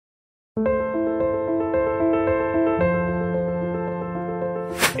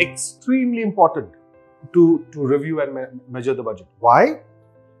extremely important to review and measure the budget. Why?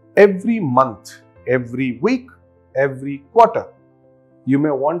 Every month, every week, every quarter, you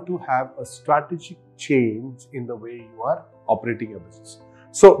may want to have a strategic change in the way you are operating your business.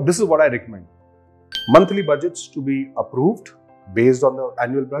 So this is what I recommend. Monthly budgets to be approved based on the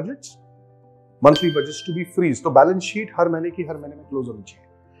annual budgets. Monthly budgets to be freeze. तो balance sheet हर महीने में close होनी चाहिए.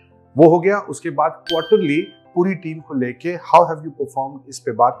 वो हो गया. उसके बाद क्वार्टरली पूरी टीम को लेके हाउ हैव यू परफॉर्म इस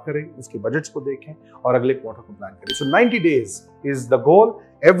पे बात करें, उसके बजट्स को देखें और अगले क्वार्टर को प्लान करें. सो 90 days is the goal.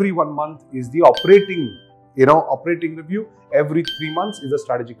 Every 1 month is the operating review. Every 3 months is a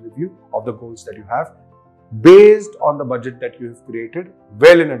strategic review of the goals that you have based on the budget that you have created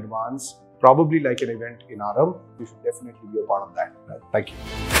well in advance, probably like an event in Aram. You should definitely be a part of that. Thank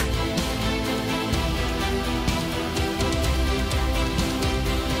you.